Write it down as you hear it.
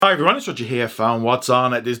Hi everyone, it's Roger here from What's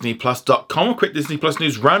On at DisneyPlus.com. A quick Disney Plus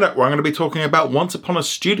news roundup where I'm going to be talking about Once Upon a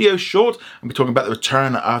Studio short. I'll be talking about the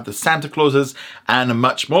return of the Santa Clauses and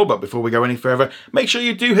much more. But before we go any further, make sure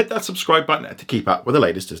you do hit that subscribe button to keep up with the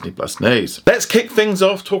latest Disney Plus news. Let's kick things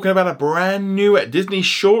off talking about a brand new Disney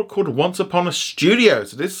short called Once Upon a Studio.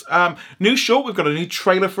 So this new short, we've got a new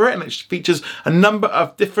trailer for it, and it features a number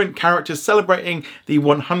of different characters celebrating the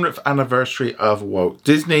 100th anniversary of Walt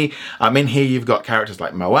Disney. In here you've got characters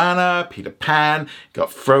like Moana, Peter Pan,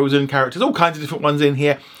 got Frozen characters, all kinds of different ones in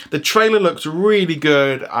here. The trailer looks really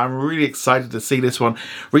good. I'm really excited to see this one.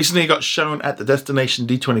 Recently it got shown at the Destination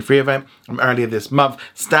D23 event earlier this month.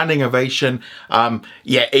 Standing ovation.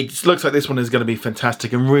 Yeah, it looks like this one is going to be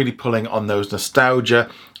fantastic and really pulling on those nostalgia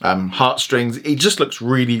heartstrings. It just looks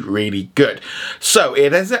really, really good. So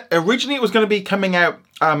originally it was going to be coming out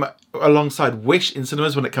alongside Wish in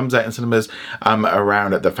cinemas when it comes out in cinemas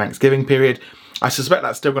around at the Thanksgiving period. I suspect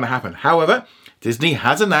that's still going to happen. However, Disney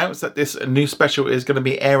has announced that this new special is going to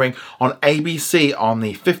be airing on ABC on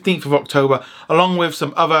the 15th of October, along with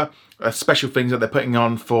some other special things that they're putting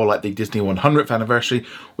on for like the Disney 100th anniversary,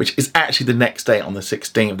 which is actually the next day on the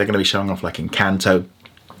 16th. They're going to be showing off like Encanto.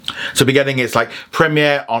 So we're getting its like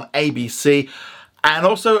premiere on ABC. And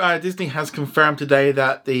also, Disney has confirmed today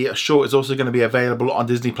that the short is also going to be available on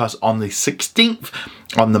Disney Plus on the 16th,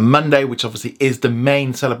 on the Monday, which obviously is the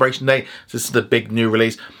main celebration day. So this is the big new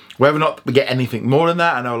release. Whether or not we get anything more than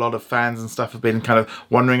that, I know a lot of fans and stuff have been kind of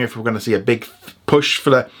wondering if we're going to see a big push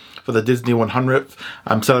for the Disney 100th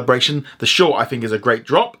celebration. The short, I think, is a great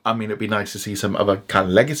drop. I mean, it'd be nice to see some other kind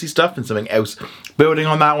of legacy stuff and something else building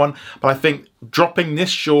on that one. But I think dropping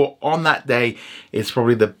this short on that day is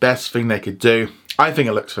probably the best thing they could do. I think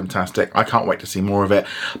it looks fantastic. I can't wait to see more of it.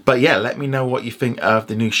 But yeah, let me know what you think of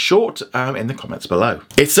the new short in the comments below.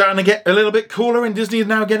 It's starting to get a little bit cooler, and Disney is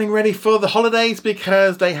now getting ready for the holidays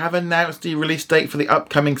because they have announced the release date for the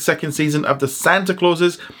upcoming second season of the Santa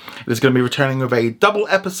Clauses. It is going to be returning with a double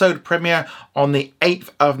episode premiere on the 8th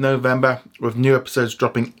of November, with new episodes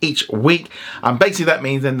dropping each week. Basically that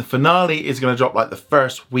means then the finale is going to drop like the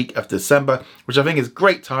first week of December, which I think is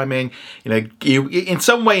great timing. You know, in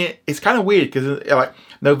some way it's kind of weird because like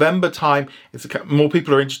November time, more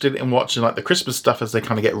people are interested in watching like the Christmas stuff as they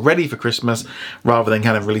kind of get ready for Christmas rather than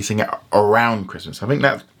kind of releasing it around Christmas. I think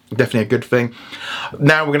that's definitely a good thing.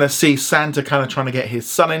 Now we're going to see Santa kind of trying to get his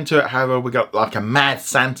son into it. However, we got like a mad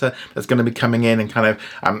Santa that's going to be coming in and kind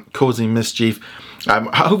of causing mischief.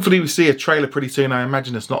 Hopefully we see a trailer pretty soon. I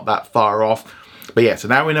imagine it's not that far off. But yeah, so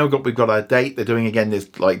now we know we've got our date. They're doing again this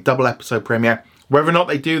like double episode premiere. Whether or not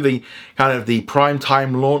they do the kind of the prime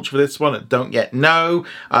time launch for this one, I don't yet know.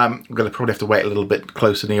 We're going to probably have to wait a little bit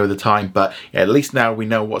closer near the time. But yeah, at least now we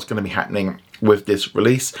know what's going to be happening with this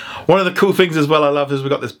release. One of the cool things as well I love is we've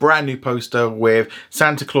got this brand new poster with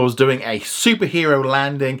Santa Claus doing a superhero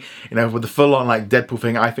landing, you know, with the full on like Deadpool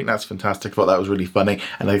thing. I think that's fantastic. I thought that was really funny,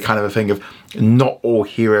 and a kind of a thing of not all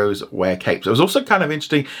heroes wear capes. It was also kind of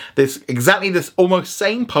interesting, this almost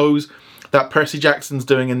same pose that Percy Jackson's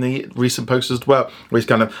doing in the recent poster as well, where he's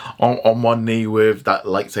kind of on one knee with that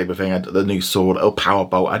lightsaber thing, the new sword, or power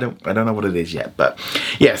bolt. I don't know what it is yet, but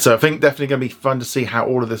yeah. So I think definitely going to be fun to see how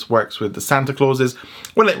all of this works with the Santa Clauses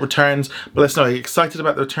when it returns. But let's know, are you excited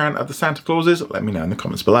about the return of the Santa Clauses? Let me know in the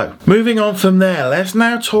comments below. Moving on from there, let's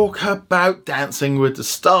now talk about Dancing with the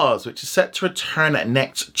Stars, which is set to return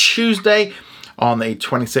next Tuesday. On the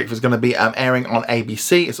 26th, is going to be airing on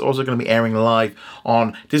ABC. It's also going to be airing live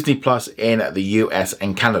on Disney Plus in the US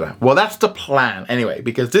and Canada. Well, that's the plan anyway,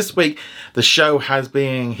 because this week the show has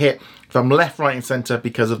been hit from left, right and centre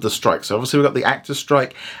because of the strike. So obviously we've got the actors'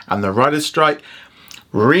 strike and the writers' strike.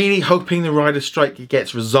 Really hoping the writers' strike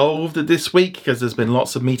gets resolved this week, because there's been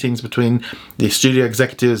lots of meetings between the studio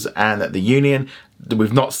executives and the union.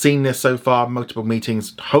 We've not seen this so far, multiple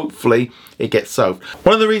meetings. Hopefully it gets solved.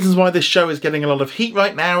 One of the reasons why this show is getting a lot of heat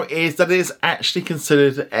right now is that it is actually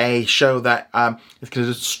considered a show that is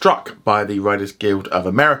considered struck by the Writers Guild of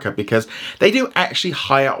America, because they do actually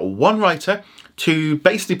hire one writer to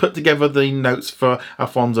basically put together the notes for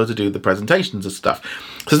Alfonso to do the presentations and stuff.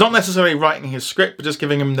 So it's not necessarily writing his script, but just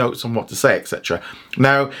giving him notes on what to say, etc.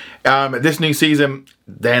 Now, this new season,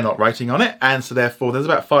 they're not writing on it, and so therefore there's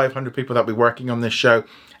about 500 people that will be working on this show,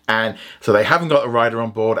 and so they haven't got a writer on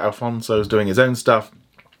board. Alfonso's doing his own stuff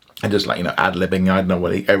and just like, you know, ad-libbing, I don't know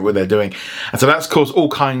what they're doing. And so that's caused all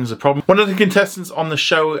kinds of problems. One of the contestants on the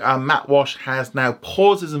show, Matt Walsh, has now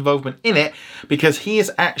paused his involvement in it because he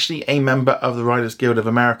is actually a member of the Writers Guild of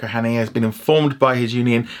America, and he has been informed by his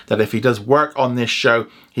union that if he does work on this show,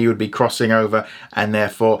 he would be crossing over, and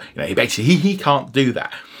therefore, you know, he can't do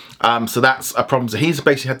that. So that's a problem. So he's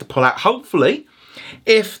basically had to pull out. Hopefully,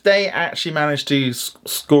 If they actually manage to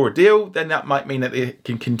score a deal, then that might mean that it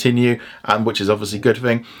can continue, which is obviously a good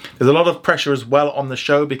thing. There's a lot of pressure as well on the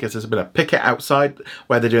show because there's been a picket outside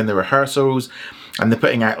where they're doing the rehearsals, and they're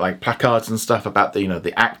putting out like placards and stuff about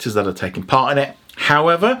the actors that are taking part in it.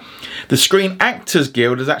 However, the Screen Actors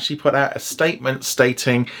Guild has actually put out a statement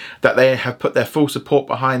stating that they have put their full support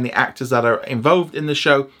behind the actors that are involved in the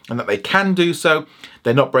show and that they can do so.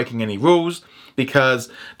 They're not breaking any rules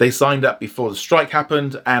because they signed up before the strike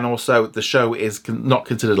happened, and also the show is not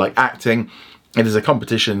considered like acting. It is a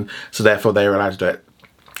competition, so therefore they are allowed to do it.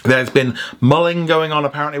 There's been mulling going on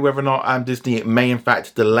apparently whether or not Disney may in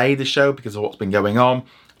fact delay the show because of what's been going on.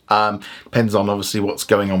 Depends on obviously what's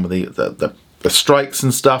going on with the strikes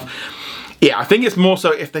and stuff. Yeah, I think it's more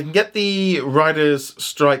so if they can get the writers'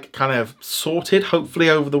 strike kind of sorted, hopefully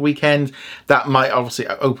over the weekend, that might obviously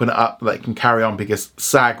open it up, they can carry on, because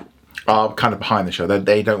SAG are kind of behind the show.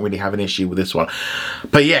 They don't really have an issue with this one.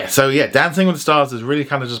 But yeah, so yeah, Dancing with the Stars is really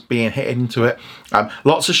kind of just being hit into it.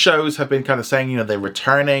 Lots of shows have been kind of saying, they're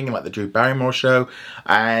returning, like the Drew Barrymore show,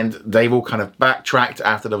 and they've all kind of backtracked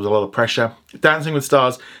after there was a lot of pressure. Dancing with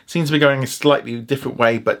Stars seems to be going a slightly different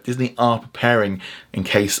way, but Disney are preparing in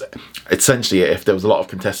case, essentially, if there was a lot of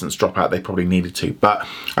contestants drop out, they probably needed to. But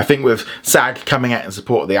I think with SAG coming out in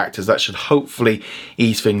support of the actors, that should hopefully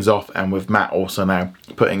ease things off, and with Matt also now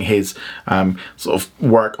putting his sort of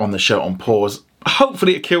work on the show on pause,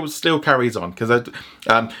 hopefully it still carries on, because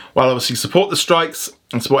while obviously support the strikes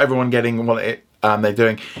and support everyone getting what they're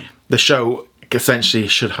doing, the show essentially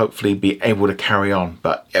should hopefully be able to carry on.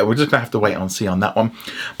 But yeah, we're just gonna have to wait and see on that one.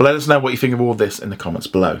 But let us know what you think of all this in the comments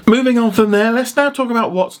below. Moving on from there, let's now talk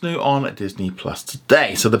about what's new on Disney Plus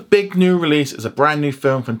today. So the big new release is a brand new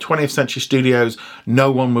film from 20th Century Studios, No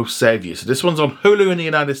One Will Save You. So this one's on Hulu in the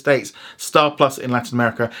United States, Star Plus in Latin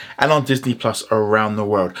America, and on Disney Plus around the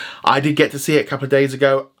world. I did get to see it a couple of days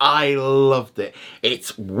ago. I loved it.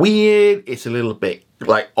 It's weird, it's a little bit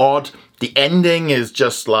like odd. The ending is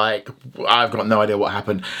just like, I've got no idea what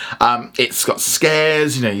happened. It's got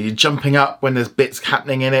scares, you're jumping up when there's bits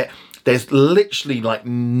happening in it. There's literally like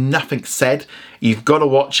nothing said. You've got to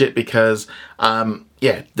watch it because,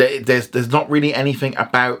 there's not really anything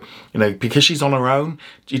about, because she's on her own,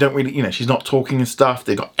 you don't really, she's not talking and stuff.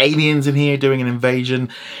 They've got aliens in here doing an invasion.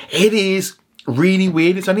 It is really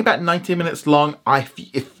weird. It's only about 90 minutes long.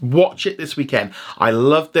 Watch it this weekend. I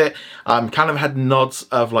loved it. Kind of had nods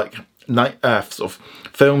of like sort of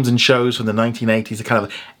films and shows from the 1980s. A kind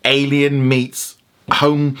of Alien meets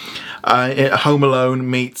Home Alone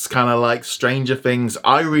meets kind of like Stranger Things.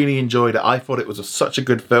 I really enjoyed it. I thought it was such a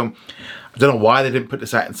good film. I don't know why they didn't put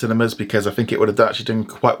this out in cinemas, because I think it would have actually done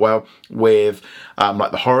quite well with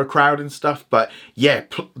like the horror crowd and stuff. But yeah,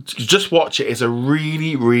 just watch it. It's a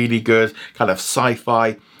really, really good kind of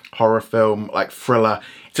sci-fi horror film, like thriller.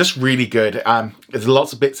 It's just really good. There's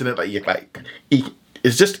lots of bits in it that you like.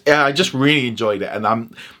 It's just, I just really enjoyed it, and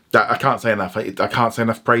I can't say enough. I can't say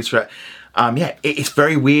enough praise for it. It's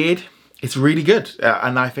very weird. It's really good,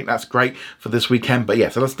 and I think that's great for this weekend. But yeah,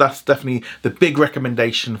 so that's definitely the big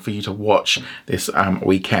recommendation for you to watch this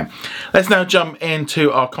weekend. Let's now jump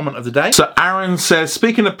into our comment of the day. So Aaron says,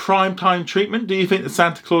 speaking of primetime treatment, do you think that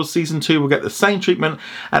Santa Claus Season 2 will get the same treatment?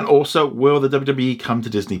 And also, will the WWE come to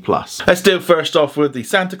Disney Plus? Let's deal first off with the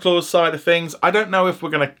Santa Claus side of things. I don't know if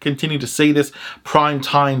we're going to continue to see this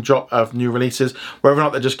primetime drop of new releases, whether or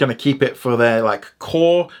not they're just going to keep it for their like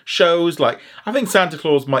core shows. Like, I think Santa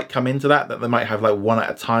Claus might come into that they might have like one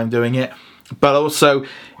at a time doing it. But also,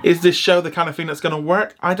 is this show the kind of thing that's going to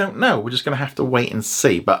work? I don't know. We're just going to have to wait and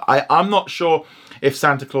see. But I'm not sure if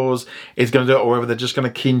Santa Claus is going to do it, or whether they're just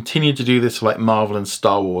going to continue to do this for like Marvel and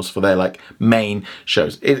Star Wars for their like main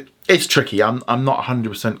shows. It's tricky. I'm not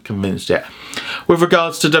 100% convinced yet. With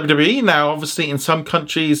regards to WWE, now obviously in some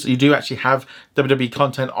countries you do actually have WWE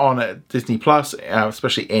content on Disney Plus,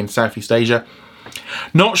 especially in Southeast Asia.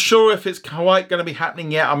 Not sure if it's quite going to be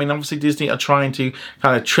happening yet. I mean, obviously Disney are trying to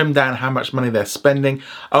kind of trim down how much money they're spending.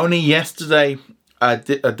 Only yesterday,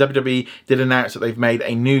 WWE did announce that they've made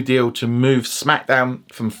a new deal to move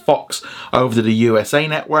SmackDown from Fox over to the USA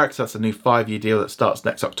Network. So that's a new 5-year deal that starts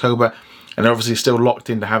next October. And they're obviously still locked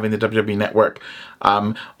into having the WWE Network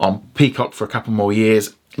on Peacock for a couple more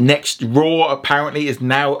years. Next Raw apparently is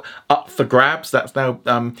now up for grabs. That's now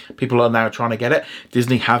people are now trying to get it.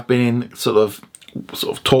 Disney have been in sort of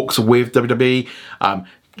talks with WWE.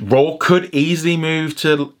 Raw could easily move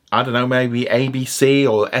to, I don't know, maybe ABC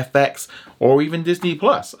or FX or even Disney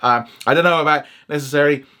Plus. I don't know about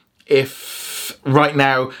necessarily if right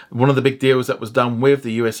now one of the big deals that was done with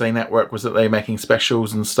the USA Network was that they're making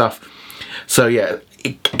specials and stuff. So yeah,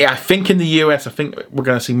 I think in the US, I think we're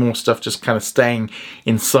going to see more stuff just kind of staying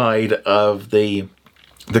inside of the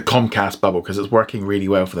Comcast bubble because it's working really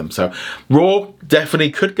well for them. So Raw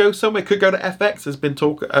definitely could go somewhere, could go to FX. There's been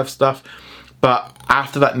talk of stuff, but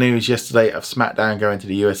after that news yesterday of SmackDown going to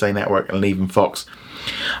the USA Network and leaving Fox,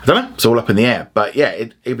 I don't know, it's all up in the air. But yeah,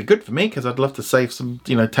 it'd be good for me because I'd love to save some,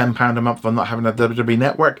 £10 a month on not having a WWE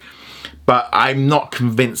Network. But I'm not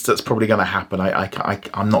convinced that's probably going to happen.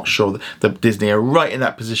 I'm not sure that Disney are right in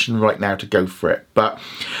that position right now to go for it. But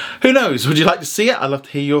who knows? Would you like to see it? I'd love to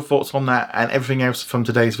hear your thoughts on that and everything else from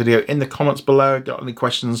today's video in the comments below. Got any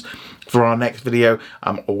questions for our next video?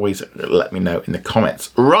 Always let me know in the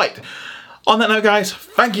comments. Right. On that note, guys,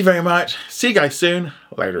 thank you very much. See you guys soon.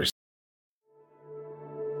 Later.